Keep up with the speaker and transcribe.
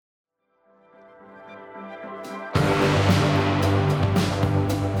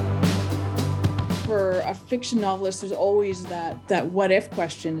a fiction novelist, there's always that what if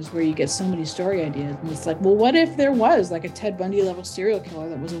question is where you get so many story ideas. And it's like, well, what if there was like a Ted Bundy level serial killer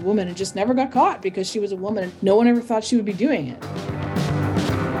that was a woman and just never got caught because she was a woman and no one ever thought she would be doing it?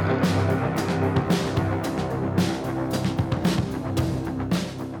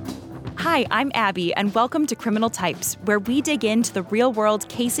 Hi, I'm Abby, and welcome to Criminal Types, where we dig into the real-world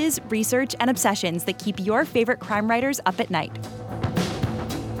cases, research, and obsessions that keep your favorite crime writers up at night.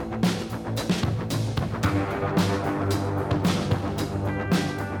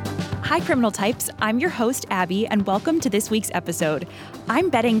 Hi, Criminal Types. I'm your host, Abby, and welcome to this week's episode. I'm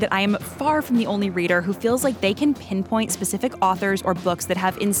betting that I am far from the only reader who feels like they can pinpoint specific authors or books that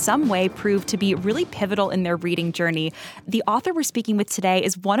have in some way proved to be really pivotal in their reading journey. The author we're speaking with today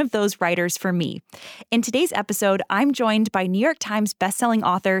is one of those writers for me. In today's episode, I'm joined by New York Times bestselling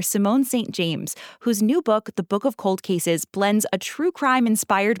author Simone St. James, whose new book, The Book of Cold Cases, blends a true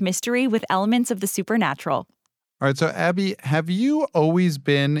crime-inspired mystery with elements of the supernatural. All right, so Abby, have you always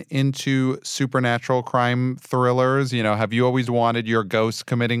been into supernatural crime thrillers? You know, have you always wanted your ghost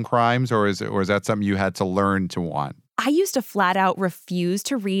committing crimes, or is that something you had to learn to want? I used to flat out refuse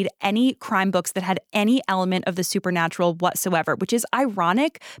to read any crime books that had any element of the supernatural whatsoever, which is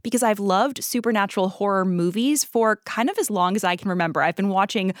ironic because I've loved supernatural horror movies for kind of as long as I can remember. I've been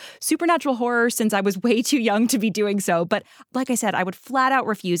watching supernatural horror since I was way too young to be doing so. But like I said, I would flat out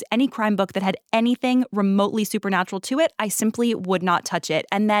refuse any crime book that had anything remotely supernatural to it. I simply would not touch it.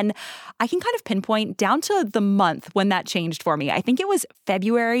 And then I can kind of pinpoint down to the month when that changed for me. I think it was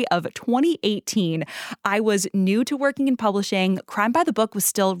February of 2018. I was new to working in publishing. Crime by the Book was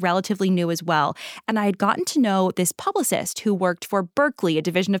still relatively new as well. And I had gotten to know this publicist who worked for Berkeley, a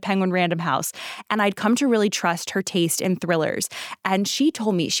division of Penguin Random House. And I'd come to really trust her taste in thrillers. And she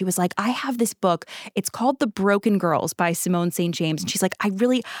told me, she was like, I have this book. It's called The Broken Girls by Simone St. James. And she's like,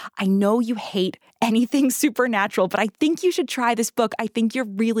 I know you hate anything supernatural, but I think you should try this book. I think you're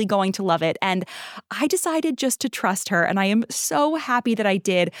really going to love it. And I decided just to trust her. And I am so happy that I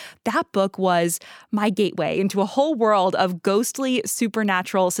did. That book was my gateway into a whole world of ghostly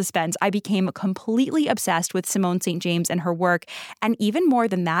supernatural suspense. I became completely obsessed with Simone St. James and her work. And even more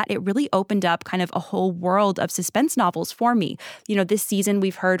than that, it really opened up kind of a whole world of suspense novels for me. You know, this season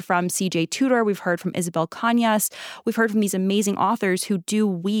we've heard from C.J. Tudor, we've heard from Isabel Cañas, we've heard from these amazing authors who do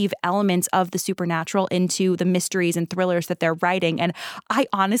weave elements of the supernatural into the mysteries and thrillers that they're writing. And I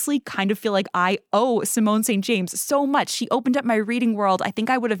honestly kind of feel like I owe Simone St. James so much. She opened up my reading world. I think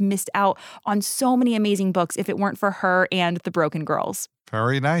I would have missed out on so many amazing books if it weren't for her and The Broken Girls.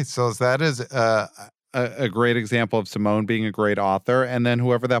 Very nice. So that is a great example of Simone being a great author, and then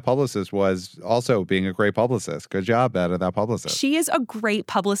whoever that publicist was also being a great publicist. Good job out of that publicist. She is a great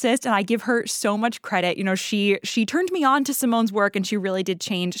publicist, and I give her so much credit. You know, she turned me on to Simone's work, and she really did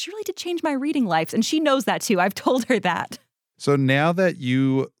change my reading life, and she knows that too. I've told her that. So now that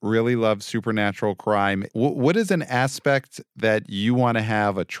you really love supernatural crime, what is an aspect that you want to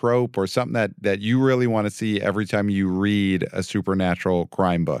have, a trope or something that you really want to see every time you read a supernatural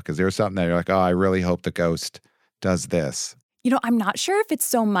crime book? Is there something that you're like, oh, I really hope the ghost does this? You know, I'm not sure if it's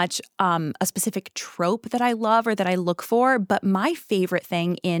so much a specific trope that I love or that I look for, but my favorite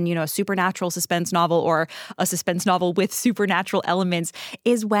thing in, you know, a supernatural suspense novel or a suspense novel with supernatural elements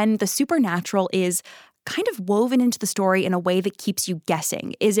is when the supernatural is kind of woven into the story in a way that keeps you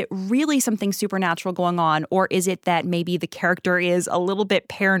guessing. Is it really something supernatural going on, or is it that maybe the character is a little bit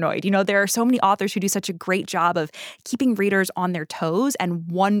paranoid? You know, there are so many authors who do such a great job of keeping readers on their toes and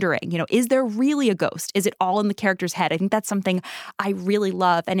wondering, you know, is there really a ghost? Is it all in the character's head? I think that's something I really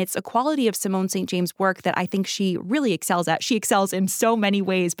love, and it's a quality of Simone St. James' work that I think she really excels at. She excels in so many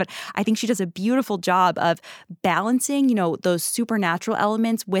ways, but I think she does a beautiful job of balancing, you know, those supernatural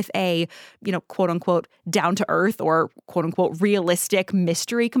elements with a, you know, quote unquote, down to earth or quote unquote realistic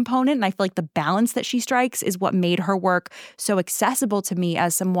mystery component. And I feel like the balance that she strikes is what made her work so accessible to me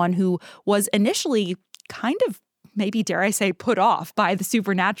as someone who was initially kind of, maybe dare I say, put off by the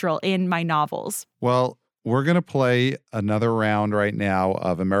supernatural in my novels. Well, we're going to play another round right now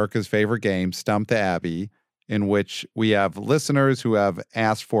of America's favorite game, Stump the Abby, in which we have listeners who have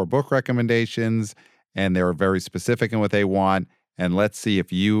asked for book recommendations, and they're very specific in what they want. And let's see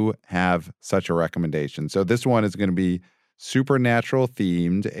if you have such a recommendation. So this one is going to be supernatural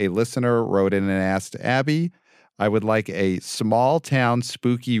themed. A listener wrote in and asked, Abby, I would like a small town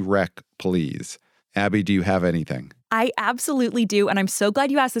spooky wreck, please. Abby, do you have anything? I absolutely do. And I'm so glad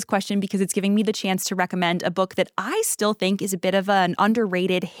you asked this question because it's giving me the chance to recommend a book that I still think is a bit of an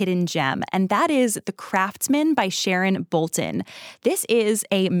underrated hidden gem. And that is The Craftsman by Sharon Bolton. This is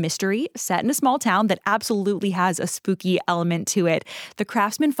a mystery set in a small town that absolutely has a spooky element to it. The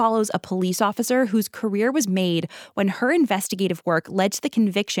Craftsman follows a police officer whose career was made when her investigative work led to the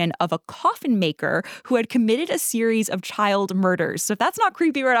conviction of a coffin maker who had committed a series of child murders. So if that's not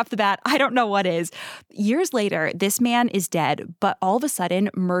creepy right off the bat, I don't know what is. Years later, this man is dead, but all of a sudden,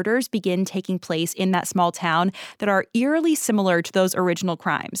 murders begin taking place in that small town that are eerily similar to those original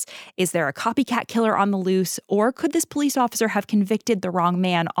crimes. Is there a copycat killer on the loose, or could this police officer have convicted the wrong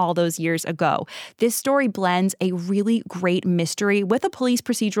man all those years ago? This story blends a really great mystery with a police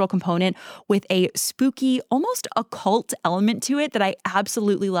procedural component with a spooky, almost occult element to it that I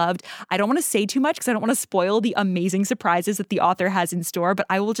absolutely loved. I don't want to say too much because I don't want to spoil the amazing surprises that the author has in store, but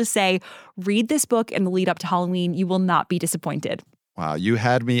I will just say, read this book in the lead up to Halloween. You will not be disappointed. Wow, you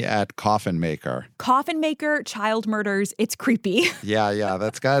had me at coffin maker. Coffin maker, child murders, it's creepy. Yeah,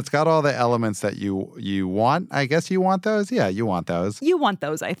 it's got all the elements that you want. I guess you want those? Yeah, you want those. You want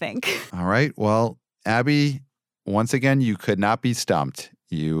those, I think. All right. Well, Abby, once again, you could not be stumped.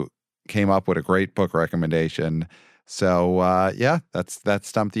 You came up with a great book recommendation. So, that's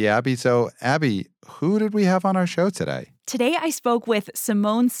Stump the Abby. So, Abby, who did we have on our show today? Today, I spoke with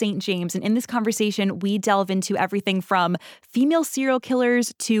Simone St. James, and in this conversation, we delve into everything from female serial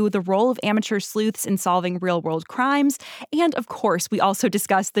killers to the role of amateur sleuths in solving real-world crimes. And, of course, we also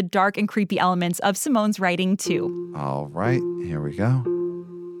discuss the dark and creepy elements of Simone's writing, too. All right, here we go.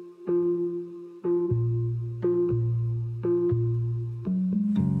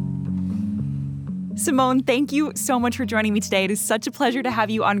 Simone, thank you so much for joining me today. It is such a pleasure to have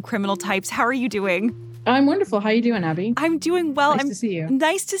you on Criminal Types. How are you doing? I'm wonderful. How are you doing, Abby? I'm doing well. Nice to see you.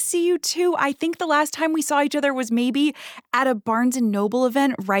 Nice to see you, too. I think the last time we saw each other was maybe at a Barnes & Noble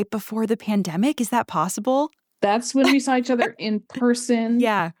event right before the pandemic. Is that possible? That's when we saw each other in person.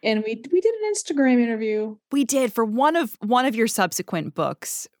 Yeah. And we did an Instagram interview. We did for one of your subsequent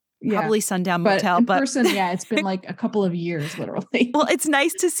books. Yeah. Probably Sundown Motel. In person, yeah, it's been like a couple of years, literally. Well, it's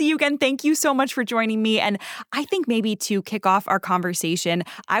nice to see you again. Thank you so much for joining me. And I think maybe to kick off our conversation,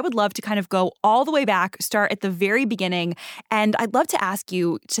 I would love to kind of go all the way back, start at the very beginning. And I'd love to ask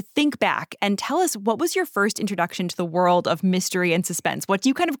you to think back and tell us, what was your first introduction to the world of mystery and suspense? What do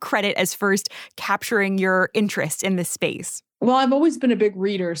you kind of credit as first capturing your interest in this space? Well, I've always been a big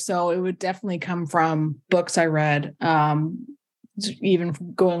reader, so it would definitely come from books I read. Even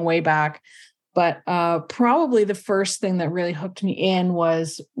going way back. But probably the first thing that really hooked me in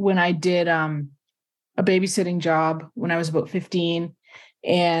was when I did a babysitting job when I was about 15.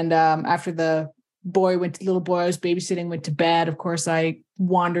 And after the little boy I was babysitting went to bed, of course, I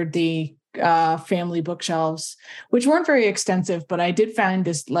wandered the family bookshelves, which weren't very extensive, but I did find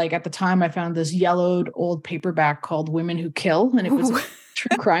this, like at the time I found this yellowed old paperback called Women Who Kill. And it was a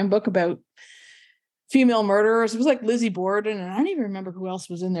true crime book about female murderers. It was like Lizzie Borden, and I don't even remember who else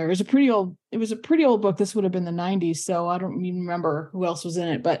was in there. It was a pretty old book. This would have been the 90s, so I don't even remember who else was in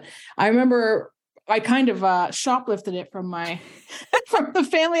it. But I remember I kind of shoplifted it from from the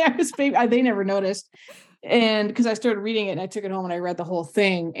family I was baby. They never noticed, and because I started reading it, and I took it home and I read the whole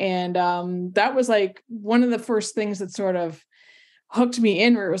thing, and that was like one of the first things that sort of hooked me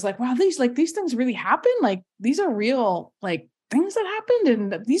in, where it was like, wow, these things really happen. Like these are real, like things that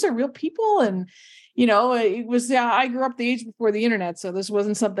happened, and these are real people. And it was, I grew up the age before the internet, so this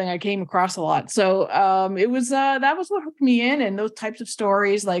wasn't something I came across a lot. So it was, that was what hooked me in, and those types of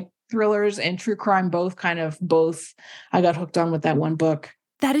stories, like thrillers and true crime, both I got hooked on with that one book.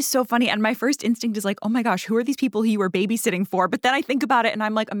 That is so funny. And my first instinct is like, oh my gosh, who are these people who you were babysitting for? But then I think about it and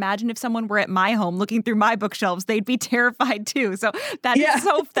I'm like, imagine if someone were at my home looking through my bookshelves, they'd be terrified too. So that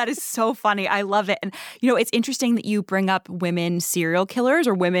is so funny. I love it. And, it's interesting that you bring up women serial killers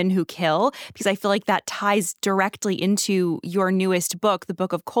or women who kill, because I feel like that ties directly into your newest book, the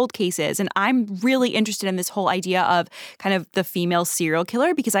Book of Cold Cases. And I'm really interested in this whole idea of kind of the female serial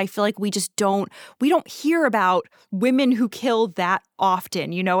killer, because I feel like we don't hear about women who kill that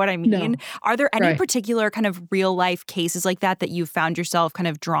often. You know what I mean? No. Are there any particular kind of real life cases like that you found yourself kind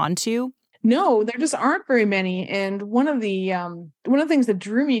of drawn to? No, there just aren't very many. And one of the things that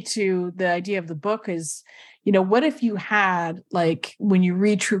drew me to the idea of the book is, what if you had, like, when you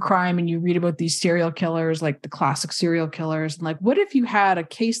read true crime and you read about these serial killers, like the classic serial killers, and like, what if you had a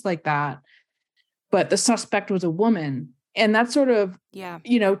case like that, but the suspect was a woman? And that sort of,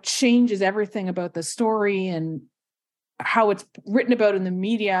 changes everything about the story. And how it's written about in the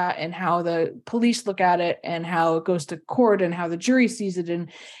media and how the police look at it and how it goes to court and how the jury sees it.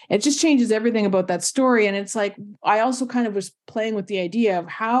 And it just changes everything about that story. And it's like, I also kind of was playing with the idea of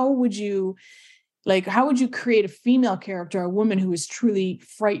how would you create a female character, a woman who is truly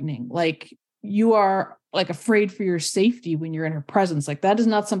frightening? Like, you are like afraid for your safety when you're in her presence. Like, that is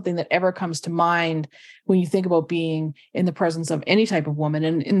not something that ever comes to mind when you think about being in the presence of any type of woman.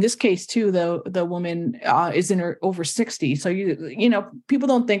 And in this case too, the woman is in her over 60. So people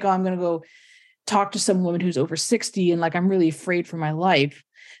don't think, oh, I'm going to go talk to some woman who's over 60 and like, I'm really afraid for my life.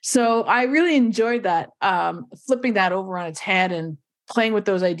 So I really enjoyed that, flipping that over on its head and playing with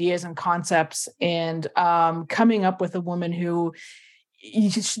those ideas and concepts, and coming up with a woman who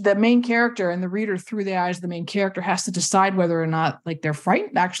the main character and the reader, through the eyes of the main character, has to decide whether or not like they're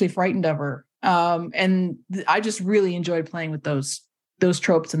actually frightened of her. I just really enjoyed playing with those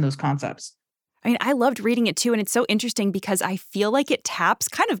tropes and those concepts. I mean, I loved reading it too. And it's so interesting because I feel like it taps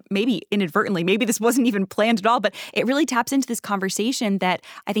kind of maybe inadvertently, maybe this wasn't even planned at all, but it really taps into this conversation that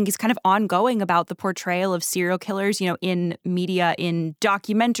I think is kind of ongoing about the portrayal of serial killers, in media, in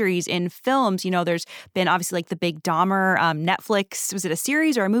documentaries, in films. There's been obviously like the big Dahmer Netflix, was it a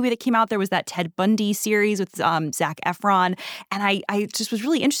series or a movie that came out? There was that Ted Bundy series with Zac Efron. And I just was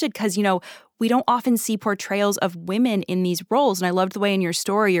really interested because, we don't often see portrayals of women in these roles. And I loved the way in your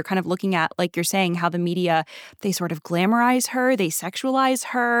story you're kind of looking at, like you're saying, how the media, they sort of glamorize her, they sexualize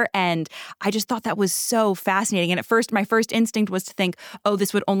her. And I just thought that was so fascinating. And at first, my first instinct was to think, oh,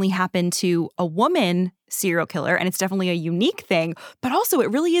 this would only happen to a woman serial killer. And it's definitely a unique thing. But also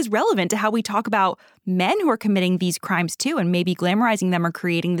it really is relevant to how we talk about men who are committing these crimes too, and maybe glamorizing them or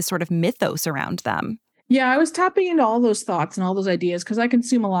creating this sort of mythos around them. Yeah, I was tapping into all those thoughts and all those ideas because I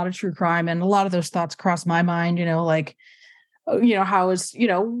consume a lot of true crime, and a lot of those thoughts cross my mind, how is,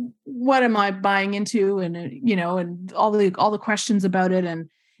 what am I buying into? And, and all the questions about it. And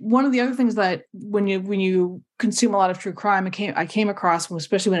one of the other things that when you consume a lot of true crime, I came across,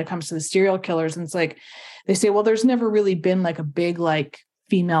 especially when it comes to the serial killers, and it's like, they say, well, there's never really been like a big, like,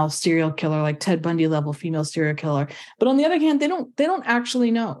 female serial killer, like Ted Bundy level female serial killer. But on the other hand, they don't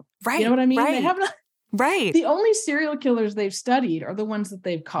actually know. Right. You know what I mean? Right. They haven't. Right. The only serial killers they've studied are the ones that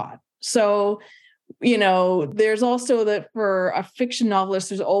they've caught. So, there's also that for a fiction novelist,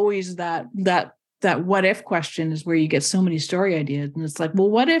 there's always that what if question is where you get so many story ideas. And it's like, well,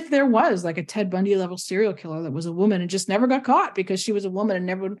 what if there was like a Ted Bundy level serial killer that was a woman and just never got caught because she was a woman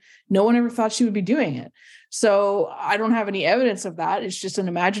and no one ever thought she would be doing it. So I don't have any evidence of that. It's just an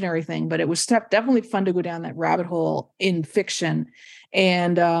imaginary thing, but it was definitely fun to go down that rabbit hole in fiction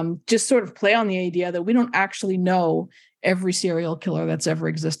and just sort of play on the idea that we don't actually know every serial killer that's ever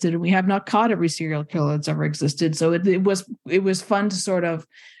existed, and we have not caught every serial killer that's ever existed. So it was fun to sort of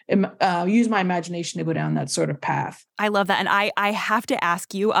use my imagination to go down that sort of path. I love that. And I have to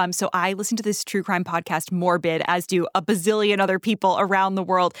ask you, so I listen to this true crime podcast, Morbid, as do a bazillion other people around the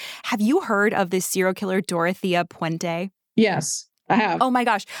world. Have you heard of this serial killer, Dorothea Puente? Yes, I have. Oh my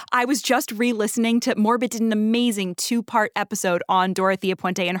gosh. I was just re-listening to Morbid did an amazing 2-part episode on Dorothea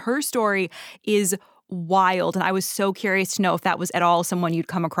Puente, and her story is wild. And I was so curious to know if that was at all someone you'd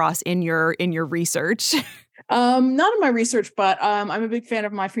come across in your research. Not in my research, but I'm a big fan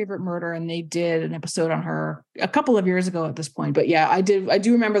of My Favorite Murder, and they did an episode on her a couple of years ago at this point. But yeah, I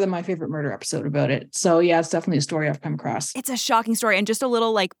do remember the My Favorite Murder episode about it. So yeah, it's definitely a story I've come across. It's a shocking story. And just a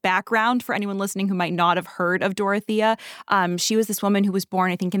little like background for anyone listening who might not have heard of Dorothea. She was this woman who was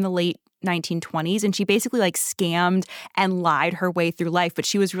born, I think, in the late 1920s, and she basically like scammed and lied her way through life. But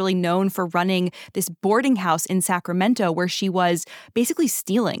she was really known for running this boarding house in Sacramento where she was basically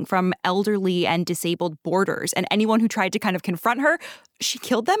stealing from elderly and disabled boarders. And anyone who tried to kind of confront her, she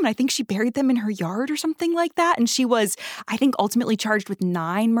killed them. And I think she buried them in her yard or something like that. And she was, I think, ultimately charged with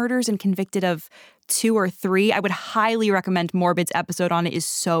 9 murders and convicted of 2 or 3. I would highly recommend Morbid's episode on it. Is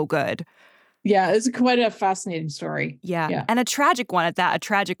so good. Yeah, it's quite a fascinating story. Yeah. And a tragic one at that,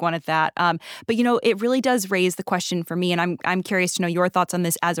 But, it really does raise the question for me, and I'm curious to know your thoughts on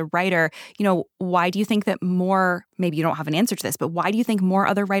this as a writer. Why do you think that more, maybe you don't have an answer to this, but why do you think more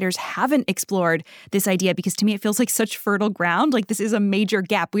other writers haven't explored this idea? Because to me, it feels like such fertile ground. Like this is a major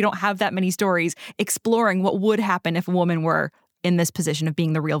gap. We don't have that many stories exploring what would happen if a woman were in this position of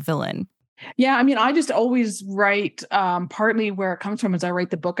being the real villain. Yeah, I mean, I just always write, partly where it comes from is I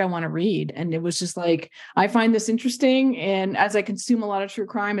write the book I want to read. And it was just like, I find this interesting. And as I consume a lot of true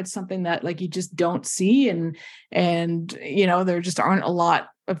crime, it's something that like you just don't see. And there just aren't a lot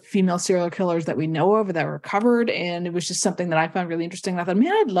of female serial killers that we know of that were covered. And it was just something that I found really interesting. And I thought,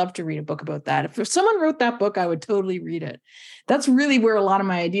 man, I'd love to read a book about that. If someone wrote that book, I would totally read it. That's really where a lot of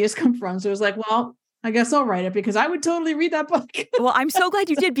my ideas come from. So it was like, well, I guess I'll write it because I would totally read that book. Well, I'm so glad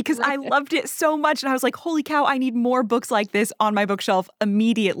you did because I loved it so much. And I was like, holy cow, I need more books like this on my bookshelf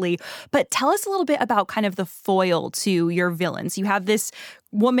immediately. But tell us a little bit about kind of the foil to your villains. You have this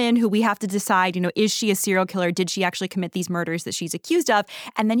woman who we have to decide, is she a serial killer? Did she actually commit these murders that she's accused of?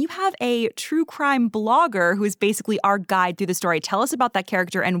 And then you have a true crime blogger who is basically our guide through the story. Tell us about that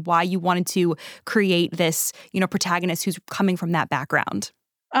character and why you wanted to create this, protagonist who's coming from that background.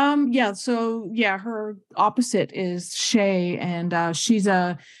 Her opposite is Shay, and she's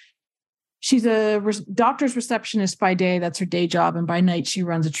a doctor's receptionist by day. That's her day job. And by night, she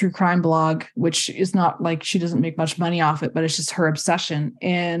runs a true crime blog, which is not like she doesn't make much money off it, but it's just her obsession.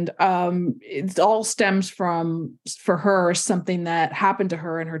 And it all stems from, for her, something that happened to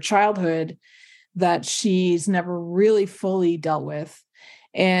her in her childhood that she's never really fully dealt with,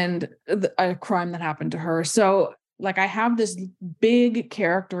 and a crime that happened to her. So like I have this big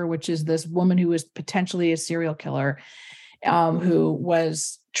character, which is this woman who is potentially a serial killer, who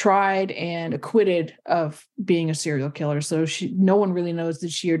was tried and acquitted of being a serial killer. So no one really knows,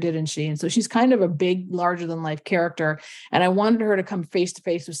 did she or didn't she? And so she's kind of a big, larger than life character. And I wanted her to come face to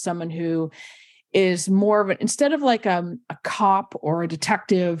face with someone who is more of instead of like a cop or a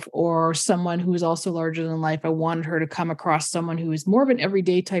detective or someone who is also larger than life, I wanted her to come across someone who is more of an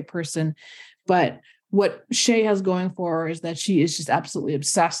everyday type person. But what Shay has going for her is that she is just absolutely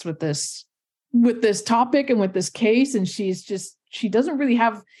obsessed with this topic and with this case. And she doesn't really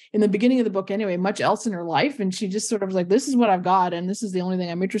have, in the beginning of the book anyway, much else in her life. And she just sort of like, this is what I've got. And this is the only thing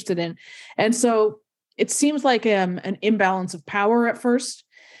I'm interested in. And so it seems like an imbalance of power at first.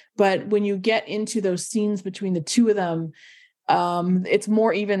 But when you get into those scenes between the two of them, it's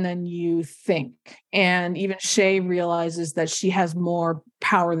more even than you think. And even Shay realizes that she has more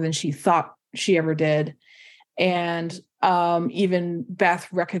power than she thought she ever did. And even Beth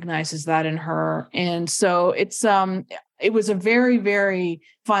recognizes that in her. And so it was a very, very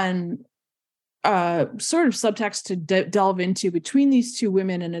fun sort of subtext to delve into between these two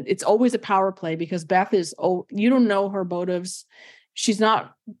women. And it's always a power play because Beth you don't know her motives. She's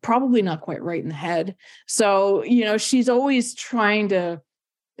probably not quite right in the head. So, she's always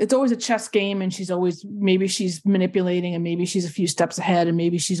it's always a chess game, and maybe she's manipulating, and maybe she's a few steps ahead, and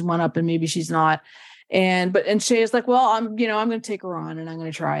maybe she's one up, and maybe she's not. And Shay is like, well, I'm going to take her on and I'm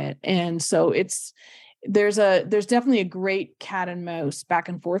going to try it. And so there's definitely a great cat and mouse back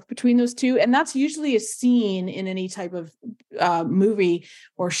and forth between those two. And that's usually a scene in any type of movie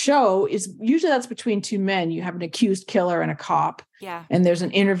or show is usually that's between two men. You have an accused killer and a cop. Yeah. And there's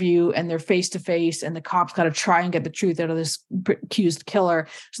an interview and they're face to face and the cop's got to try and get the truth out of this accused killer.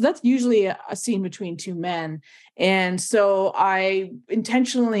 So that's usually a scene between two men. And so I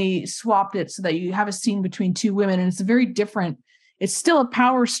intentionally swapped it so that you have a scene between two women, and it's a very different. It's still a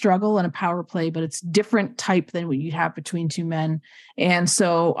power struggle and a power play, but it's different type than what you have between two men. And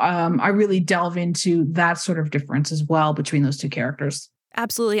so I really delve into that sort of difference as well between those two characters.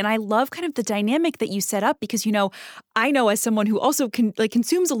 Absolutely. And I love kind of the dynamic that you set up because, I know as someone who also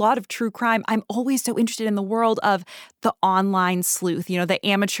consumes a lot of true crime, I'm always so interested in the world of the online sleuth, the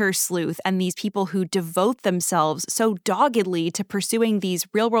amateur sleuth and these people who devote themselves so doggedly to pursuing these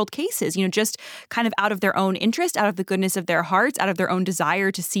real world cases, just kind of out of their own interest, out of the goodness of their hearts, out of their own desire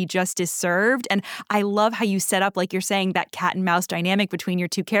to see justice served. And I love how you set up, like you're saying, that cat and mouse dynamic between your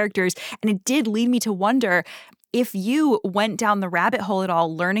two characters. And it did lead me to wonder, if you went down the rabbit hole at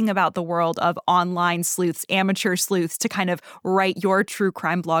all, learning about the world of online sleuths, amateur sleuths, to kind of write your true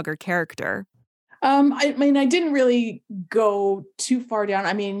crime blogger character. I didn't really go too far down.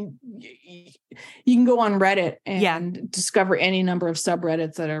 I mean, you can go on Reddit and discover any number of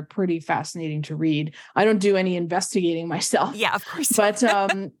subreddits that are pretty fascinating to read. I don't do any investigating myself. Yeah, of course. But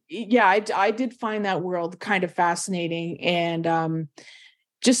I did find that world kind of fascinating. And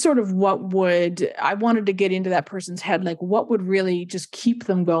just sort of I wanted to get into that person's head, like what would really just keep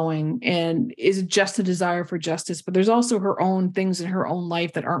them going? And is it just a desire for justice? But there's also her own things in her own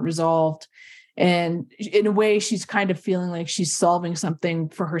life that aren't resolved. And in a way, she's kind of feeling like she's solving something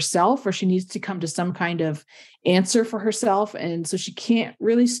for herself, or she needs to come to some kind of answer for herself. And so she can't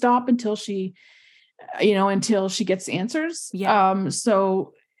really stop until she gets answers. Yeah.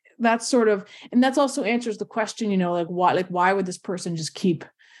 So that's sort of, and that's also answers the question, why would this person just keep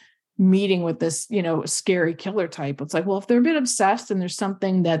meeting with this, scary killer type? It's like, well, if they're a bit obsessed and there's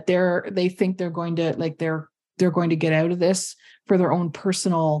something that they think they're going to get out of this for their own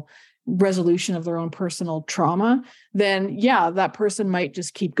personal resolution of their own personal trauma, then that person might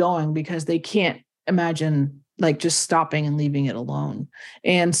just keep going because they can't imagine just stopping and leaving it alone.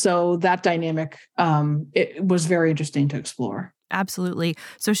 And so that dynamic, it was very interesting to explore. Absolutely.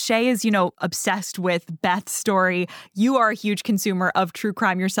 So Shay is, obsessed with Beth's story. You are a huge consumer of true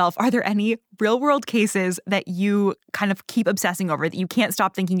crime yourself. Are there any real world cases that you kind of keep obsessing over, that you can't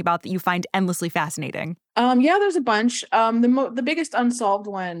stop thinking about, that you find endlessly fascinating? Yeah, there's a bunch. The biggest unsolved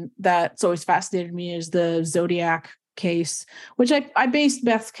one that's always fascinated me is the Zodiac case, which I based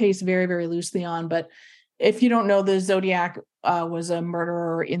Beth's case very, very loosely on. But if you don't know, the Zodiac was a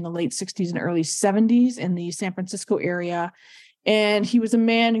murderer in the late 60s and early 70s in the San Francisco area. And he was a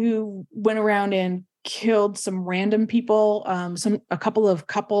man who went around and killed some random people, a couple of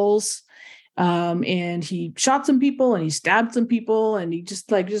couples. And he shot some people and he stabbed some people and he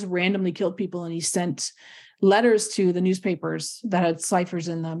just randomly killed people. And he sent letters to the newspapers that had ciphers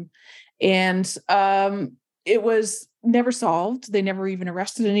in them. And it was never solved. They never even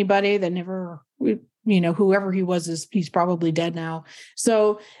arrested anybody. They never, whoever he was, he's probably dead now.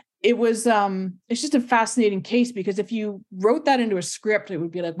 So it was, it's just a fascinating case, because if you wrote that into a script, it would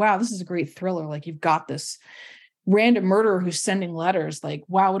be like, wow, this is a great thriller. Like, you've got this random murderer who's sending letters. Like,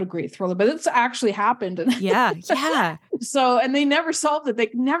 wow, what a great thriller. But it's actually happened. Yeah. So, and they never solved it. They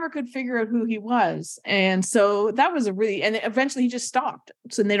never could figure out who he was. And so that was and eventually he just stopped.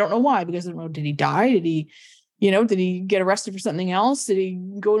 So, and they don't know why, because they don't know, did he die? Did he get arrested for something else? Did he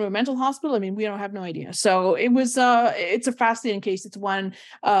go to a mental hospital? I mean, we don't have no idea. So it was, it's a fascinating case. It's one,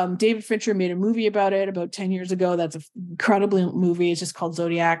 David Fincher made a movie about it about 10 years ago. That's an incredible movie. It's just called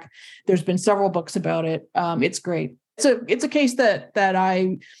Zodiac. There's been several books about it. It's great. It's a case that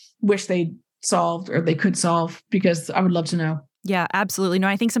I wish they solved, or they could solve, because I would love to know. Yeah, absolutely. No,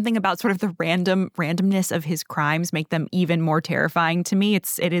 I think something about sort of the randomness of his crimes make them even more terrifying to me.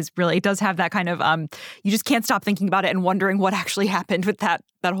 It does have that kind of, you just can't stop thinking about it and wondering what actually happened with that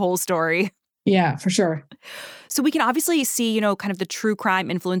whole story. Yeah, for sure. So we can obviously see, kind of the true crime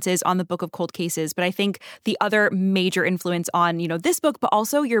influences on the Book of Cold Cases. But I think the other major influence on, this book, but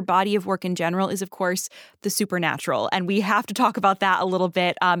also your body of work in general, is, of course, the supernatural. And we have to talk about that a little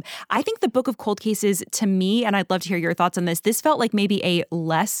bit. I think the Book of Cold Cases, to me, and I'd love to hear your thoughts on this felt like maybe a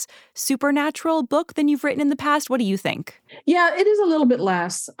less supernatural book than you've written in the past. What do you think? Yeah, it is a little bit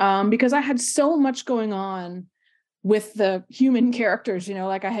less, because I had so much going on with the human characters,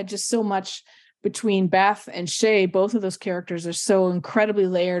 like I had just so much between Beth and Shay. Both of those characters are so incredibly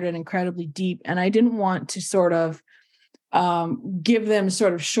layered and incredibly deep. And I didn't want to sort of give them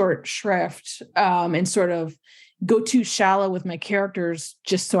sort of short shrift and sort of go too shallow with my characters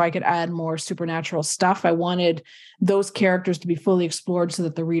just so I could add more supernatural stuff. I wanted those characters to be fully explored so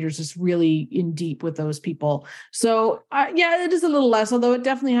that the readers is really in deep with those people. So yeah, it is a little less, although it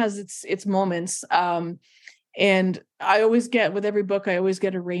definitely has its moments. And I always get, with every book, I always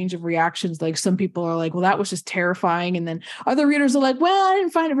get a range of reactions. Like, some people are like, well, that was just terrifying. And then other readers are like, well, I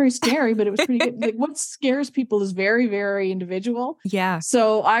didn't find it very scary, but it was pretty good. Like, what scares people is very, very individual. Yeah.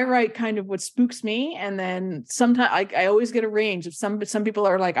 So I write kind of what spooks me. And then sometimes I always get a range of some people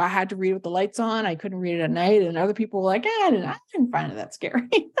are like, I had to read it with the lights on. I couldn't read it at night. And other people were like, I didn't find it that scary.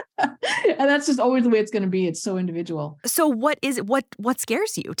 And that's just always the way it's going to be. It's so individual. So what is it? What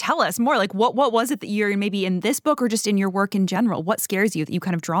scares you? Tell us more. Like, what was it that you're maybe in this book or just in your work in general? What scares you that you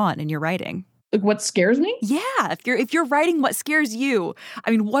kind of draw on in your writing? Like, what scares me? Yeah. If you're writing what scares you, I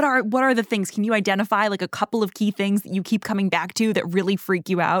mean, what are the things? Can you identify like a couple of key things that you keep coming back to that really freak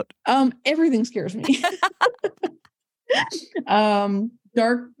you out? Everything scares me.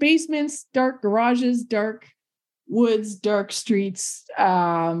 Dark basements, dark garages, dark woods, dark streets,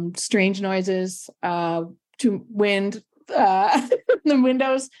 strange noises, to wind, the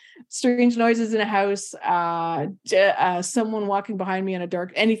windows, strange noises in a house, someone walking behind me in a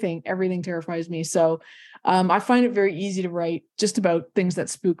dark, everything terrifies me. So I find it very easy to write just about things that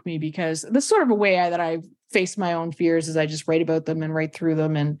spook me, because that's sort of a way that I face my own fears, is I just write about them and write through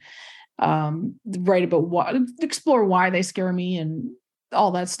them and write about explore why they scare me and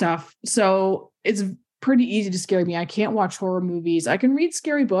all that stuff. So it's pretty easy to scare me. I can't watch horror movies. I can read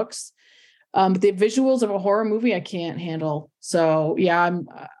scary books, but the visuals of a horror movie I can't handle. So yeah,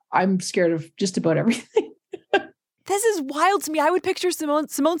 I'm scared of just about everything. This is wild to me. I would picture Simone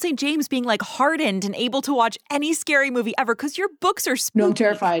St. James being like hardened and able to watch any scary movie ever, because your books are spooky. No, I'm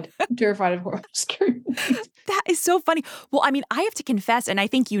terrified. I'm terrified of horror scary movies. That is so funny. Well, I mean, I have to confess, and I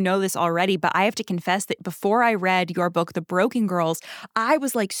think you know this already, but I have to confess that before I read your book, The Broken Girls, I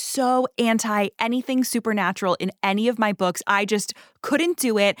was like so anti anything supernatural in any of my books. I just couldn't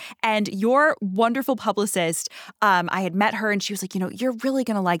do it. And your wonderful publicist, I had met her and she was like, you're really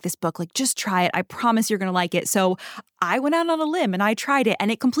going to like this book. Like, just try it. I promise you're going to like it. So I went out on a limb and I tried it,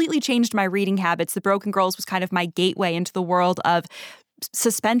 and it completely changed my reading habits. The Broken Girls was kind of my gateway into the world of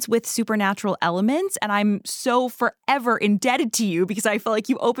suspense with supernatural elements. And I'm so forever indebted to you because I feel like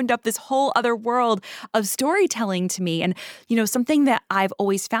you opened up this whole other world of storytelling to me. And, something that I've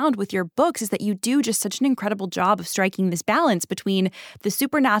always found with your books is that you do just such an incredible job of striking this balance between the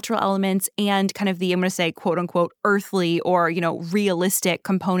supernatural elements and kind of the, I'm going to say, quote unquote, earthly or, realistic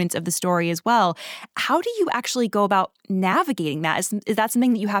components of the story as well. How do you actually go about navigating that? Is that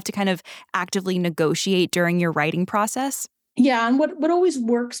something that you have to kind of actively negotiate during your writing process? Yeah. And what always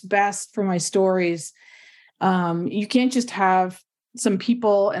works best for my stories, you can't just have some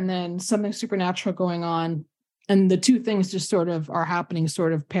people and then something supernatural going on, and the two things just sort of are happening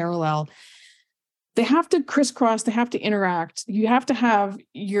sort of parallel. They have to crisscross, they have to interact. You have to have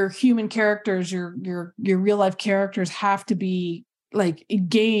your human characters, your real life characters have to be like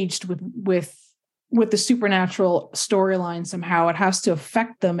engaged with the supernatural storyline somehow. It has to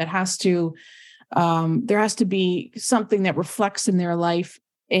affect them. It has to there has to be something that reflects in their life,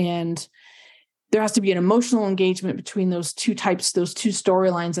 and there has to be an emotional engagement between those two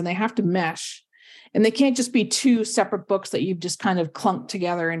storylines, and they have to mesh. And they can't just be two separate books that you've just kind of clunked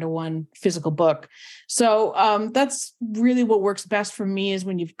together into one physical book. So that's really what works best for me, is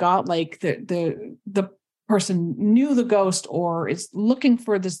when you've got like the person knew the ghost or is looking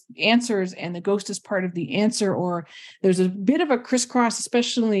for this answers, and the ghost is part of the answer, or there's a bit of a crisscross,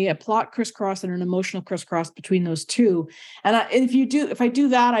 especially a plot crisscross and an emotional crisscross between those two. And if I do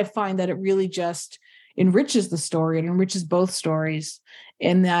that, I find that it really just enriches the story. It enriches both stories,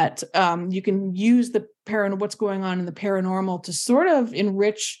 in that you can use what's going on in the paranormal to sort of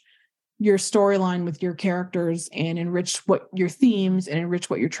enrich your storyline with your characters, and enrich what your themes, and enrich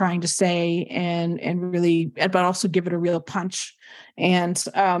what you're trying to say, and really, but also give it a real punch. And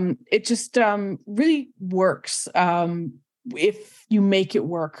it just really works if you make it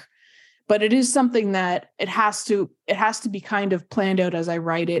work. But it is something that it has to be kind of planned out as I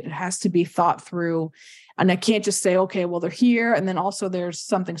write it. It has to be thought through. And I can't just say, okay, well, they're here, and then also there's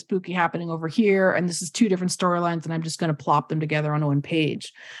something spooky happening over here, and this is two different storylines, and I'm just going to plop them together on one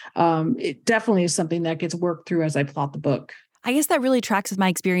page. It definitely is something that gets worked through as I plot the book. I guess that really tracks with my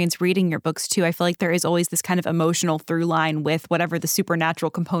experience reading your books too. I feel like there is always this kind of emotional through line with whatever the supernatural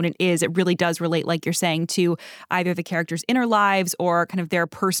component is. It really does relate, like you're saying, to either the characters' inner lives or kind of their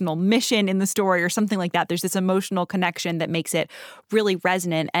personal mission in the story or something like that. There's this emotional connection that makes it really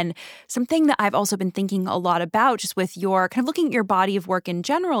resonant. And something that I've also been thinking a lot about, just with your kind of looking at your body of work in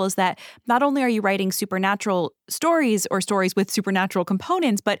general, is that not only are you writing supernatural stories or stories with supernatural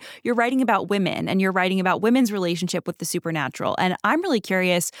components, but you're writing about women, and you're writing about women's relationship with the supernatural. And I'm really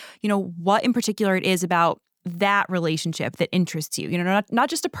curious, what in particular it is about that relationship that interests you, not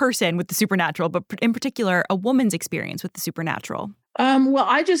just a person with the supernatural, but in particular, a woman's experience with the supernatural. Well,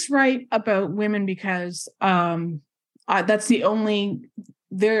 I just write about women because that's the only,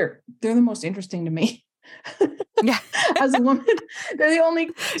 they're the most interesting to me. Yeah. As a woman, they're the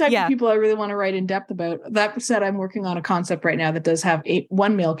only type of people I really want to write in depth about. That said, I'm working on a concept right now that does have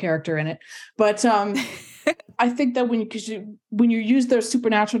one male character in it. But I think that when you use their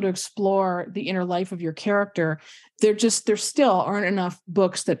supernatural to explore the inner life of your character, there still aren't enough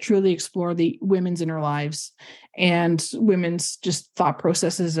books that truly explore the women's inner lives and women's just thought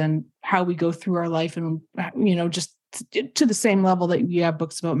processes and how we go through our life, and just to the same level that you have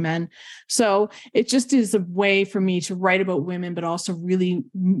books about men. So it just is a way for me to write about women, but also really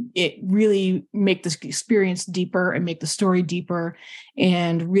make this experience deeper and make the story deeper,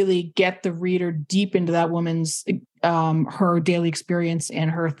 and really get the reader deep into that woman's her daily experience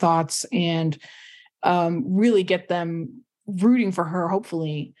and her thoughts, and really get them rooting for her,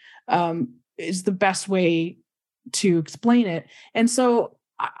 hopefully, is the best way to explain it. And so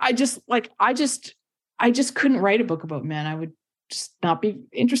I just couldn't write a book about men. I would just not be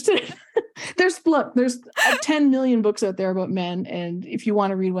interested. There's 10 million books out there about men, and if you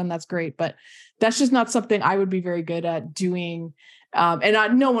want to read one, that's great. But that's just not something I would be very good at doing.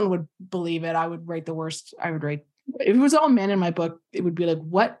 No one would believe it. I would write the worst. If it was all men in my book, it would be like,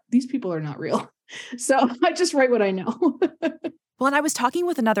 what? These people are not real. So I just write what I know. Well, and I was talking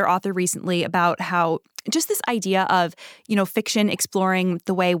with another author recently about how just this idea of, fiction exploring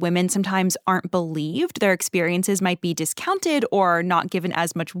the way women sometimes aren't believed. Their experiences might be discounted or not given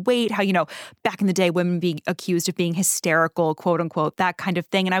as much weight. How, back in the day, women being accused of being hysterical, quote unquote, that kind of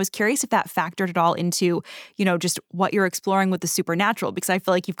thing. And I was curious if that factored at all into, just what you're exploring with the supernatural, because I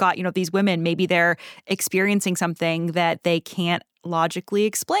feel like you've got, these women, maybe they're experiencing something that they can't logically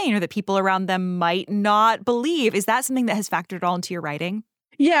explain, or that people around them might not believe. Is that something that has factored at all into your writing?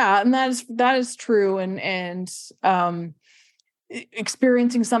 Yeah, and that is true. And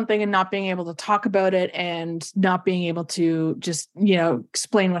experiencing something and not being able to talk about it and not being able to just,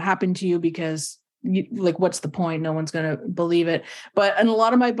 explain what happened to you because like, what's the point? No one's going to believe it. But in a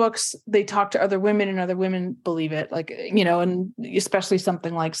lot of my books, they talk to other women and other women believe it. Like, and especially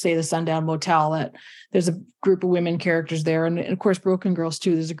something like, say, the Sundown Motel, that there's a group of women characters there. And of course, Broken Girls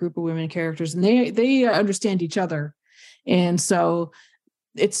too, there's a group of women characters and they understand each other. And so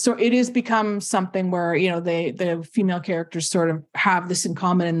it is become something where, the female characters sort of have this in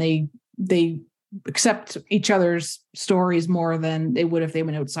common and they accept each other's stories more than they would if they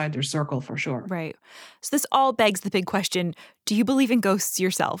went outside their circle, for sure. Right. So this all begs the big question. Do you believe in ghosts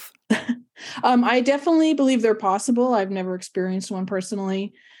yourself? I definitely believe they're possible. I've never experienced one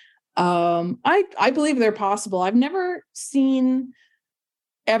personally. I believe they're possible. I've never seen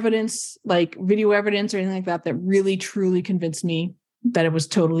evidence, like video evidence or anything like that really truly convinced me that it was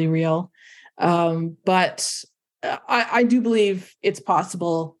totally real. But I do believe it's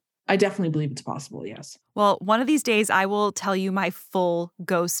possible. I definitely believe it's possible, yes. Well, one of these days I will tell you my full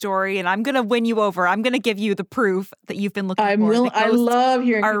ghost story and I'm going to win you over. I'm going to give you the proof that you've been looking for. I love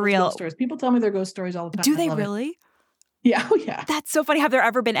hearing people's real. Ghost stories. People tell me their ghost stories all the time. Do they really? Yeah. Oh, yeah. That's so funny. Have there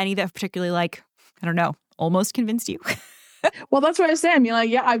ever been any that have particularly, like, I don't know, almost convinced you? Well, that's what I say. I mean, like,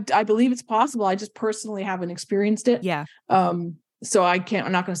 yeah, I believe it's possible. I just personally haven't experienced it. Yeah. So I'm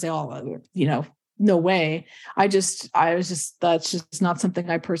not going to say, no way. That's just not something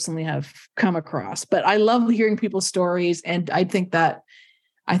I personally have come across, but I love hearing people's stories. And I think that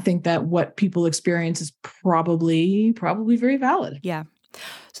what people experience is probably very valid. Yeah.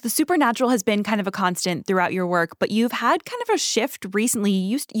 So the supernatural has been kind of a constant throughout your work, but you've had kind of a shift recently.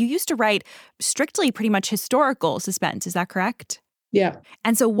 You used to write strictly pretty much historical suspense. Is that correct? Yeah.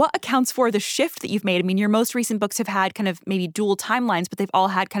 And so what accounts for the shift that you've made? I mean, your most recent books have had kind of maybe dual timelines, but they've all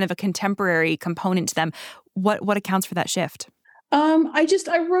had kind of a contemporary component to them. What accounts for that shift?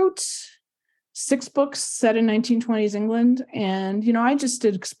 I wrote 6 books set in 1920s England. And, I just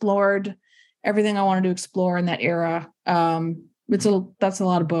explored everything I wanted to explore in that era. That's a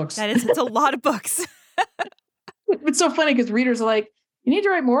lot of books. It's a lot of books. It's so funny because readers are like, you need to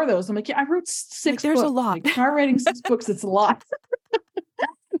write more of those. I'm like, yeah, I wrote 6 books. There's a lot. Like, try writing 6 books. It's a lot.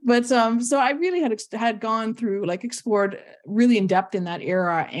 But so I really had gone through, like, explored really in depth in that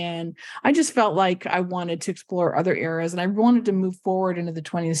era. And I just felt like I wanted to explore other eras and I wanted to move forward into the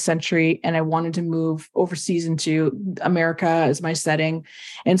 20th century. And I wanted to move overseas into America as my setting.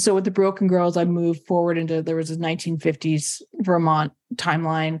 And so with the Broken Girls, I moved forward there was a 1950s Vermont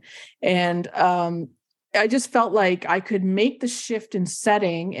timeline. And, I just felt like I could make the shift in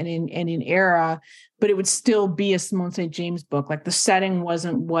setting and in era, but it would still be a Simone St. James book. Like, the setting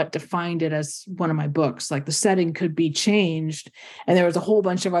wasn't what defined it as one of my books. Like, the setting could be changed. And there was a whole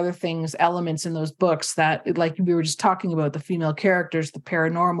bunch of other elements in those books that, like we were just talking about, the female characters, the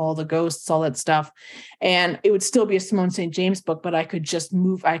paranormal, the ghosts, all that stuff. And it would still be a Simone St. James book, but I could just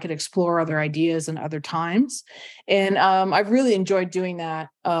I could explore other ideas and other times. And I've really enjoyed doing that.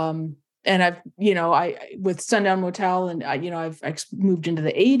 And I've, with Sundown Motel and, I've moved into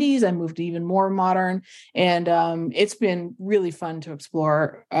the 80s, I moved even more modern, and it's been really fun to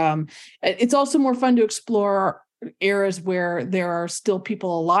explore. It's also more fun to explore eras where there are still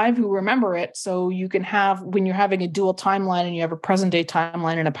people alive who remember it. So you can when you're having a dual timeline and you have a present day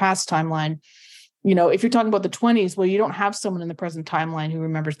timeline and a past timeline, if you're talking about the 20s, well, you don't have someone in the present timeline who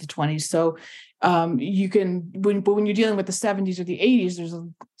remembers the 20s. So you can, when you're dealing with the 70s or the 80s, there's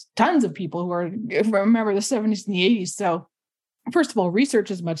tons of people who remember the 70s and the 80s. So first of all, research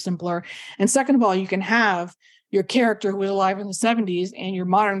is much simpler. And second of all, you can have your character who was alive in the 70s and your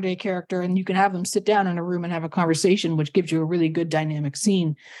modern day character, and you can have them sit down in a room and have a conversation, which gives you a really good dynamic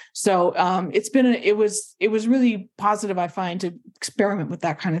scene. So it was really positive, I find, to experiment with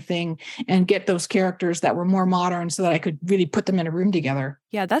that kind of thing and get those characters that were more modern so that I could really put them in a room together.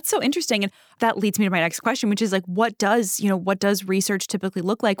 Yeah, that's so interesting. And that leads me to my next question, which is like, what does research typically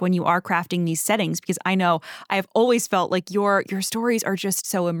look like when you are crafting these settings? Because I know I have always felt like your stories are just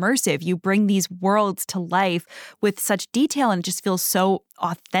so immersive. You bring these worlds to life with such detail and it just feels so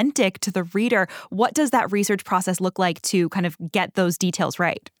authentic to the reader. What does that research process look like to kind of get those details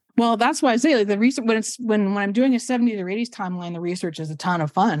right? Well, that's why I say, like, the research, when I'm doing a 70s or 80s timeline, the research is a ton of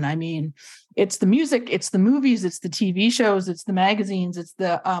fun. I mean, it's the music, it's the movies, it's the TV shows, it's the magazines, it's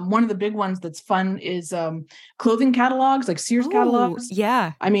the one of the big ones that's fun is clothing catalogs, like Sears catalogs.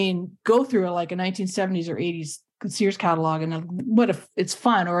 Yeah. I mean, go through like a 1970s or 80s Sears catalog and what if it's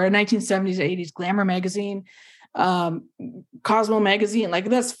fun, or a 1970s or 80s Glamour magazine, Cosmo magazine, like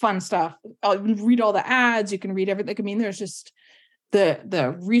that's fun stuff. I'll read all the ads, you can read everything. I mean, there's just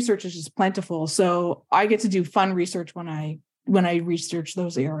the research is just plentiful. So I get to do fun research when research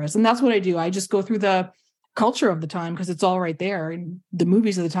those eras. And that's what I do. I just go through the culture of the time because it's all right there, and the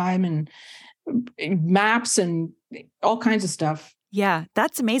movies of the time and maps and all kinds of stuff. Yeah,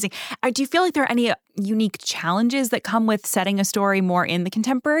 that's amazing. Do you feel like there are any unique challenges that come with setting a story more in the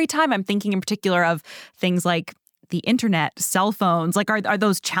contemporary time? I'm thinking in particular of things like the internet, cell phones. Like, are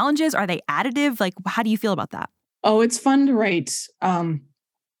those challenges? Are they additive? Like, how do you feel about that? Oh, it's fun to write a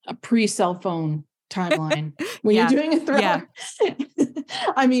pre-cell phone timeline when Yeah. you're doing a thriller. Yeah.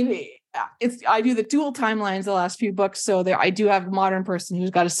 I mean, I do the dual timelines the last few books, so I do have a modern person who's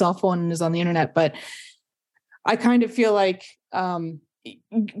got a cell phone and is on the internet, but I kind of feel like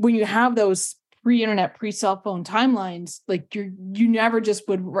when you have those pre-internet, pre-cell phone timelines, like you never just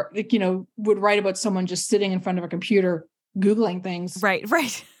would write about someone just sitting in front of a computer Googling things. Right.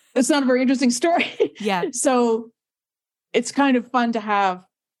 It's not a very interesting story. Yeah. So it's kind of fun to have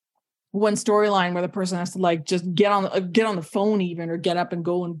one storyline where the person has to like just get on the phone even, or get up and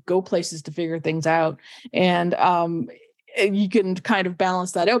go places to figure things out. And you can kind of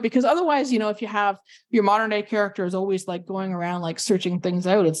balance that out, because otherwise, if you have your modern day character is always like going around like searching things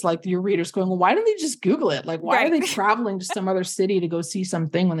out, it's like your readers going, well, why don't they just Google it? Like, why are they traveling to some other city to go see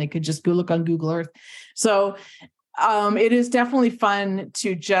something when they could just go look on Google Earth? So it is definitely fun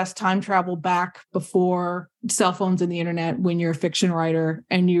to just time travel back before cell phones and the internet when you're a fiction writer,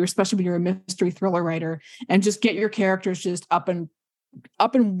 and especially when you're a mystery thriller writer, and just get your characters just up and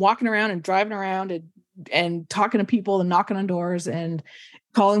walking around and driving around and talking to people and knocking on doors and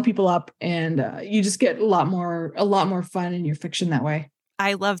calling people up, and you just get a lot more fun in your fiction that way.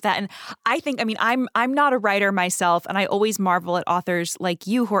 I love that. And I'm not a writer myself, and I always marvel at authors like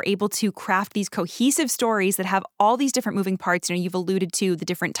you who are able to craft these cohesive stories that have all these different moving parts. You've alluded to the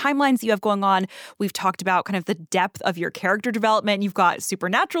different timelines that you have going on. We've talked about kind of the depth of your character development. You've got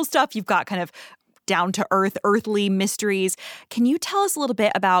supernatural stuff. You've got kind of down to earth, earthly mysteries. Can you tell us a little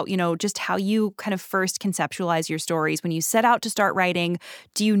bit about, just how you kind of first conceptualize your stories when you set out to start writing?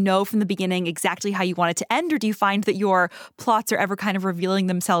 Do you know from the beginning exactly how you want it to end, or do you find that your plots are ever kind of revealing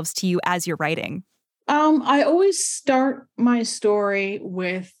themselves to you as you're writing? I always start my story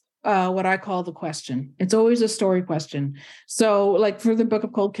with what I call the question. It's always a story question. So like for the Book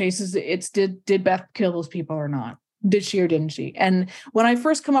of Cold Cases, it's did Beth kill those people or not? Did she or didn't she? And when I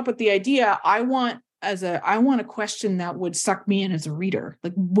first come up with the idea, I want a question that would suck me in as a reader.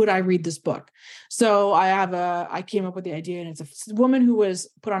 Like, would I read this book? So I came up with the idea, and it's a woman who was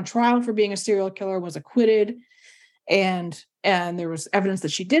put on trial for being a serial killer, was acquitted, and there was evidence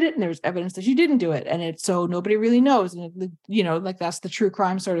that she did it, and there was evidence that she didn't do it. And so nobody really knows. And like that's the true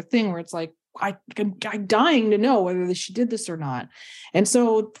crime sort of thing where it's like, I'm dying to know whether she did this or not. And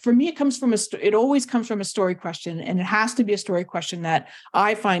so for me, it always comes from a story question, and it has to be a story question that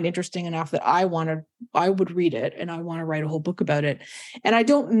I find interesting enough that I would read it and I want to write a whole book about it. And I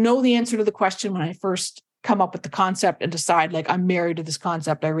don't know the answer to the question when I first come up with the concept and decide, like, I'm married to this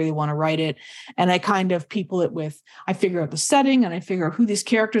concept, I really want to write it. And I kind of people it with, I figure out the setting, and I figure out who these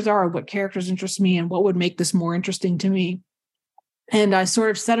characters are, what characters interest me, and what would make this more interesting to me. And I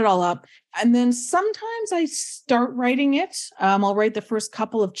sort of set it all up. And then sometimes I start writing it. I'll write the first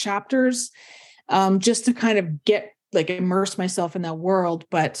couple of chapters just to kind of immerse myself in that world.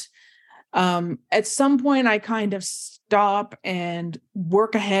 But at some point, I kind of stop and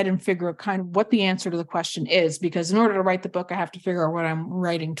work ahead and figure out kind of what the answer to the question is. Because in order to write the book, I have to figure out what I'm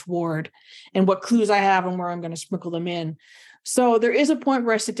writing toward and what clues I have and where I'm going to sprinkle them in. So there is a point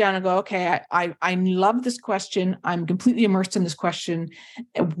where I sit down and go, okay, I love this question. I'm completely immersed in this question.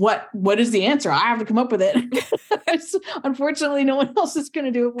 What is the answer? I have to come up with it. Unfortunately, no one else is going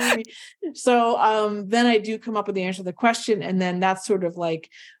to do it for me. So then I do come up with the answer to the question. And then that's sort of like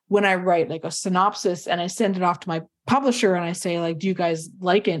when I write like a synopsis and I send it off to my publisher and I say, like, do you guys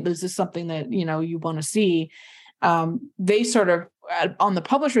like it? Is this something that, you want to see? They sort of, on the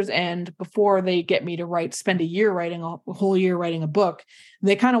publisher's end, before they get me to spend a whole year writing a book,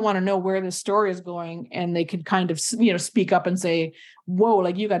 they kind of want to know where the story is going, and they can kind of, speak up and say, whoa,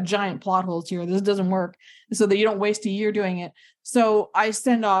 like, you got giant plot holes here. This doesn't work. So that you don't waste a year doing it. So I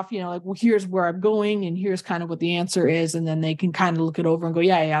send off, like, well, here's where I'm going, and here's kind of what the answer is. And then they can kind of look it over and go,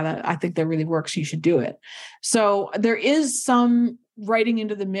 yeah, I think that really works. You should do it. So there is some writing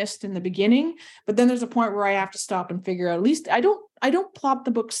into the mist in the beginning, but then there's a point where I have to stop and figure out, at least I don't plot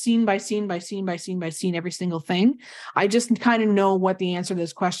the book scene by scene by scene by scene by scene, every single thing. I just kind of know what the answer to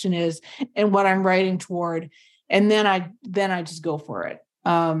this question is and what I'm writing toward. And then I just go for it.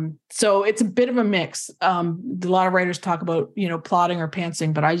 So it's a bit of a mix. A lot of writers talk about, plotting or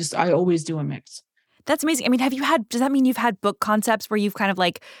pantsing, but I always do a mix. That's amazing. I mean, does that mean you've had book concepts where you've kind of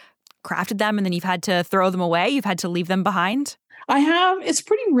like crafted them and then you've had to throw them away? You've had to leave them behind? I have. It's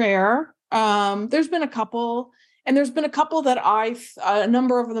pretty rare. There's been a couple, and there's been a couple that a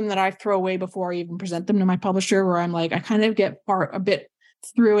number of them that I throw away before I even present them to my publisher, where I'm like, I kind of get a bit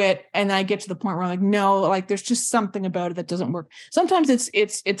through it, and I get to the point where I'm like, no, like there's just something about it that doesn't work. Sometimes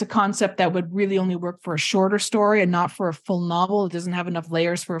it's a concept that would really only work for a shorter story and not for a full novel. It doesn't have enough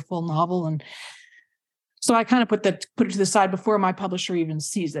layers for a full novel, and so I kind of put it to the side before my publisher even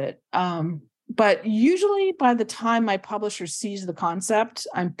sees it. But usually by the time my publisher sees the concept,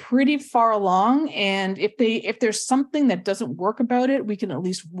 I'm pretty far along. And if there's something that doesn't work about it, we can at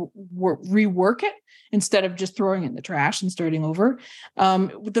least rework it instead of just throwing it in the trash and starting over.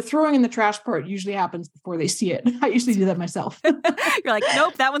 The throwing in the trash part usually happens before they see it. I usually do that myself. You're like,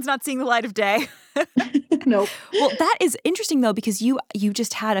 nope, that one's not seeing the light of day. Nope. Well, that is interesting though, because you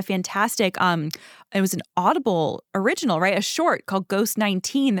just had a fantastic it was an Audible original, right? A short called Ghost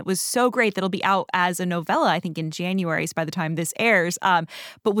 19 that was so great that'll be out as a novella, I think, in January, so by the time this airs.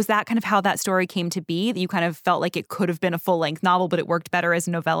 But was that kind of how that story came to be? That you kind of felt like it could have been a full-length novel, but it worked better as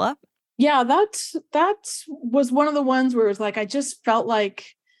a novella? Yeah, that was one of the ones where it was like I just felt like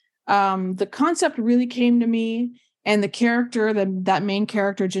the concept really came to me, and the character, that main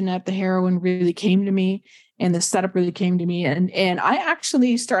character, Jeanette, the heroine, really came to me, and the setup really came to me. And I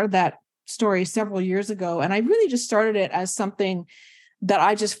actually started that story several years ago, and I really just started it as something that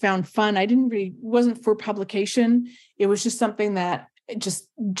I just found fun. Wasn't for publication. It was just something that just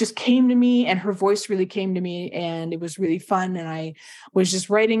came to me, and her voice really came to me, and it was really fun. And I was just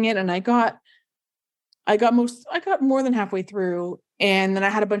writing it, and I got more than halfway through, and then I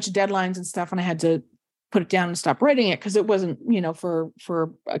had a bunch of deadlines and stuff, and I had to put it down and stop writing it because it wasn't,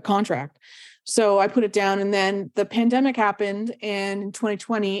 for a contract. So I put it down, and then the pandemic happened in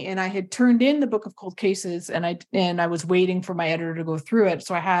 2020, and I had turned in the book of cold cases, and I was waiting for my editor to go through it.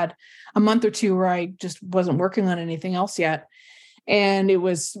 So I had a month or two where I just wasn't working on anything else yet. And it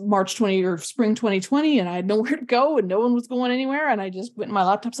was spring 2020, and I had nowhere to go, and no one was going anywhere. And I just went in my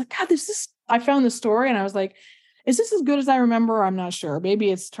laptop. I was like, God, I found this story, and I was like, is this as good as I remember? I'm not sure. Maybe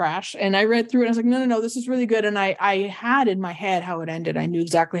it's trash. And I read through it, and I was like, no, this is really good. And I had in my head how it ended. I knew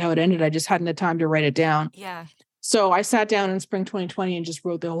exactly how it ended. I just hadn't had time to write it down. Yeah. So I sat down in spring 2020 and just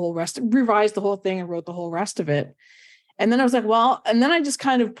revised the whole thing and wrote the whole rest of it. And then I was like, and then I just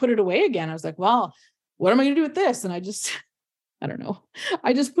kind of put it away again. I was like, well, what am I going to do with this? And I don't know.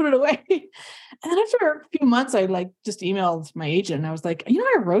 I just put it away. And then after a few months, I just emailed my agent, and I was like,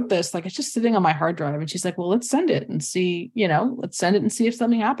 I wrote this, it's just sitting on my hard drive. And she's like, well, let's send it and see, let's send it and see if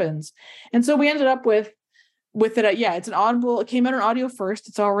something happens. And so we ended up with it. Yeah, it's an Audible. It came out in audio first.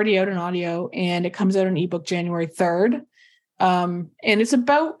 It's already out in audio, and it comes out in ebook January 3rd. And it's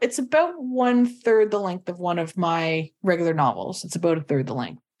about 1/3 the length of one of my regular novels. It's about 1/3 the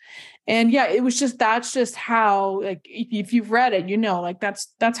length. And yeah, that's just how, if you've read it,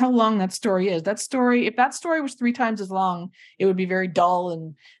 that's how long that story is. If that story was 3 times as long, it would be very dull,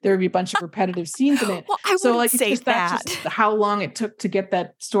 and there would be a bunch of repetitive scenes in it. Well, I wouldn't say that. That's just how long it took to get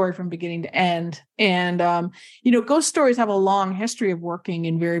that story from beginning to end. And, ghost stories have a long history of working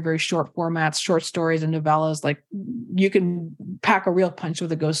in very, very short formats, short stories and novellas. Like, you can pack a real punch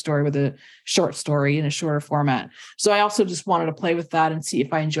with a ghost story with a short story in a shorter format. So I also just wanted to play with that and see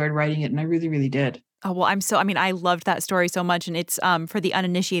if I enjoyed writing it. And I really, really did. Oh, well, I loved that story so much. And it's, for the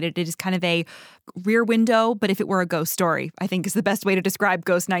uninitiated, it is kind of a Rear Window, but if it were a ghost story, I think is the best way to describe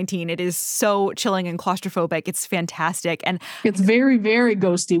Ghost 19. It is so chilling and claustrophobic. It's fantastic. And it's very, very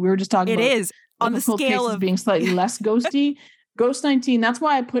ghosty. We were just talking about it is on the scale of being slightly less ghosty. Ghost 19, that's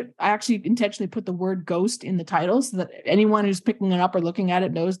why I actually intentionally put the word ghost in the title, so that anyone who's picking it up or looking at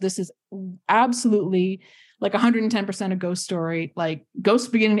it knows this is absolutely 110% a ghost story,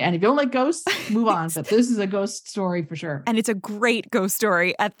 ghost beginning to end. If you don't like ghosts, move on. But this is a ghost story for sure. And it's a great ghost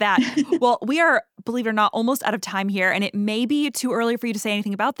story at that. Well, we are, believe it or not, almost out of time here. And it may be too early for you to say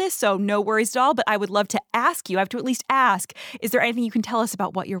anything about this, so no worries at all. But I would love to ask you, I have to at least ask, is there anything you can tell us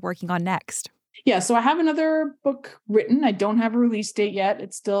about what you're working on next? Yeah, so I have another book written. I don't have a release date yet.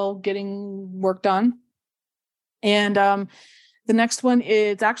 It's still getting worked on. And the next one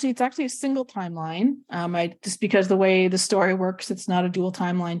is actually a single timeline. Just because the way the story works, it's not a dual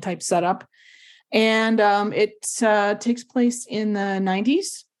timeline type setup. And it takes place in the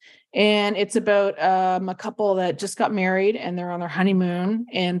 90s. And it's about a couple that just got married, and they're on their honeymoon,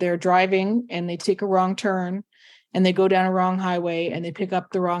 and they're driving, and they take a wrong turn, and they go down a wrong highway, and they pick up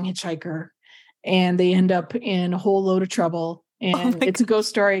the wrong hitchhiker, and they end up in a whole load of trouble. And it's a ghost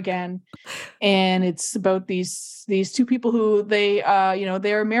story again. And it's about these 2 people who they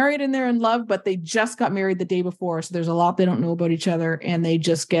are married and they're in love, but they just got married the day before. So there's a lot they don't know about each other, and they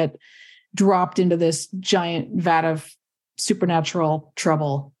just get dropped into this giant vat of supernatural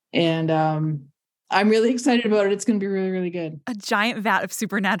trouble. And I'm really excited about it. It's going to be really, really good. A giant vat of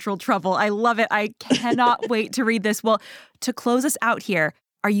supernatural trouble. I love it. I cannot wait to read this. Well, to close us out here,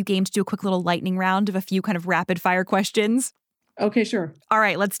 are you game to do a quick little lightning round of a few kind of rapid fire questions? Okay, sure. All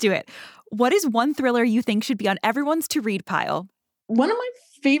right, let's do it. What is one thriller you think should be on everyone's to-read pile? One of my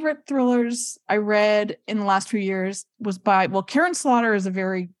favorite thrillers I read in the last few years was by, Karen Slaughter is a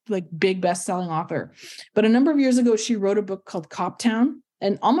very big best-selling author. But a number of years ago, she wrote a book called Cop Town.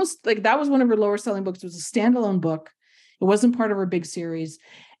 And almost that was one of her lower selling books. It was a standalone book. It wasn't part of her big series.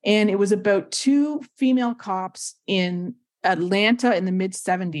 And it was about two female cops in Atlanta in the mid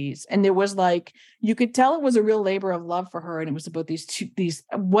 70s. And it was you could tell it was a real labor of love for her. And it was about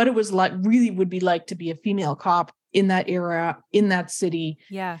what it was like, really would be like to be a female cop in that era, in that city,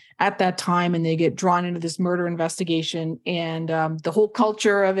 at that time. And they get drawn into this murder investigation and the whole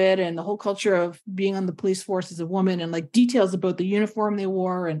culture of it, and the whole culture of being on the police force as a woman, and details about the uniform they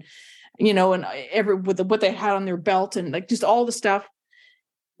wore, and what they had on their belt, and just all the stuff.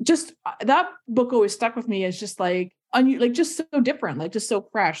 Just that book always stuck with me as just just so different, just so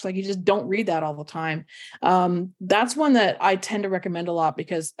fresh. You just don't read that all the time. That's one that I tend to recommend a lot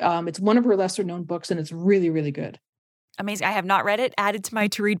because it's one of her lesser known books and it's really, really good. Amazing. I have not read it. Added to my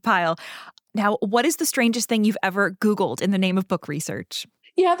to read pile. Now, what is the strangest thing you've ever Googled in the name of book research?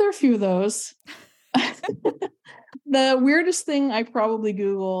 Yeah, there are a few of those. The weirdest thing I probably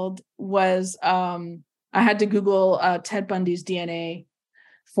Googled was I had to Google Ted Bundy's DNA.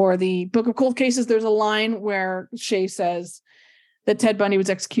 For the Book of Cold Cases, there's a line where Shay says that Ted Bundy was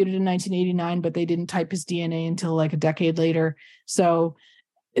executed in 1989, but they didn't type his DNA until a decade later. So,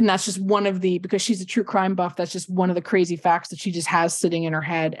 and that's just one of because she's a true crime buff, that's just one of the crazy facts that she just has sitting in her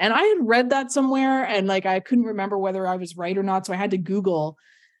head. And I had read that somewhere and I couldn't remember whether I was right or not. So I had to Google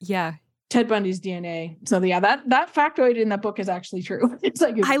Ted Bundy's DNA. So that factoid in that book is actually true.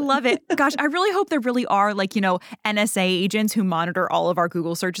 I love it. Gosh, I really hope there really are NSA agents who monitor all of our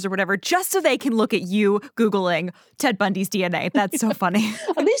Google searches or whatever, just so they can look at you Googling Ted Bundy's DNA. That's so funny.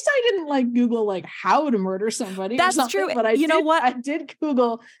 At least I didn't Google how to murder somebody. That's true. But I did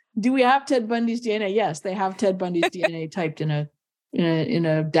Google, do we have Ted Bundy's DNA? Yes, they have Ted Bundy's DNA typed in a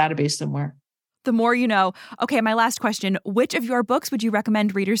database somewhere. The more you know. Okay, my last question. Which of your books would you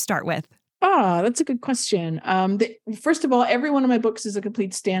recommend readers start with? That's a good question. First of all, every one of my books is a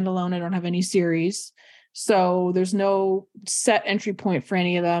complete standalone. I don't have any series. So there's no set entry point for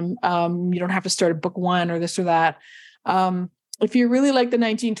any of them. You don't have to start at book one or this or that. If you really like the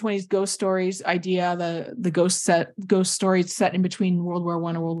 1920s ghost stories idea, the ghost stories set in between World War I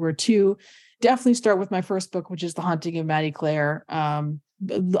and World War II, definitely start with my first book, which is The Haunting of Maddie Clare.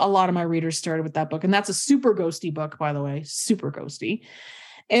 A lot of my readers started with that book. And that's a super ghosty book, by the way, super ghosty.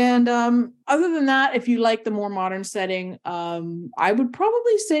 And other than that, if you like the more modern setting, I would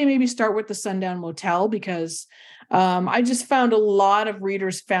probably say maybe start with The Sundown Motel, because I just found a lot of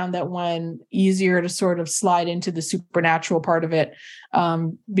readers found that one easier to sort of slide into the supernatural part of it,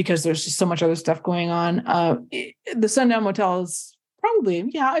 because there's just so much other stuff going on. The Sundown Motel is probably,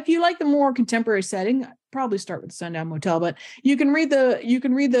 if you like the more contemporary setting, probably start with the Sundown Motel, but you can read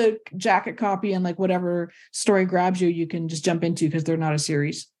the jacket copy and whatever story grabs you, you can just jump into because they're not a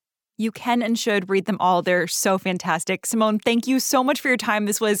series. You can and should read them all. They're so fantastic. Simone, thank you so much for your time.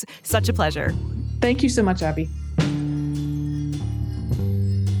 This was such a pleasure. Thank you so much, Abby.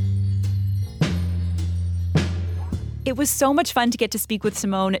 It was so much fun to get to speak with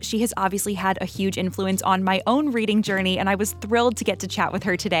Simone. She has obviously had a huge influence on my own reading journey, and I was thrilled to get to chat with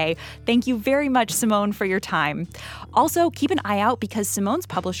her today. Thank you very much, Simone, for your time. Also, keep an eye out because Simone's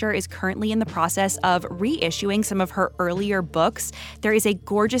publisher is currently in the process of reissuing some of her earlier books. There is a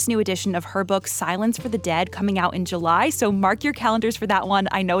gorgeous new edition of her book, Silence for the Dead, coming out in July, so mark your calendars for that one.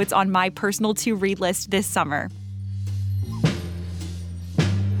 I know it's on my personal to-read list this summer.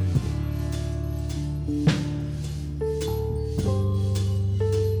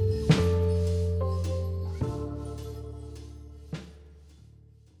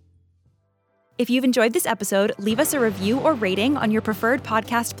 If you've enjoyed this episode, leave us a review or rating on your preferred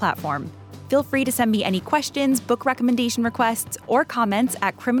podcast platform. Feel free to send me any questions, book recommendation requests, or comments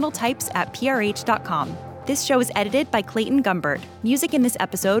at criminaltypes@prh.com. This show is edited by Clayton Gumbert. Music in this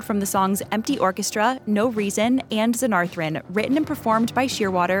episode from the songs Empty Orchestra, No Reason, and Zanarthrin, written and performed by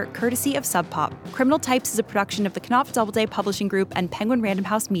Shearwater, courtesy of Sub Pop. Criminal Types is a production of the Knopf Doubleday Publishing Group and Penguin Random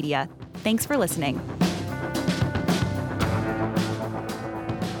House Media. Thanks for listening.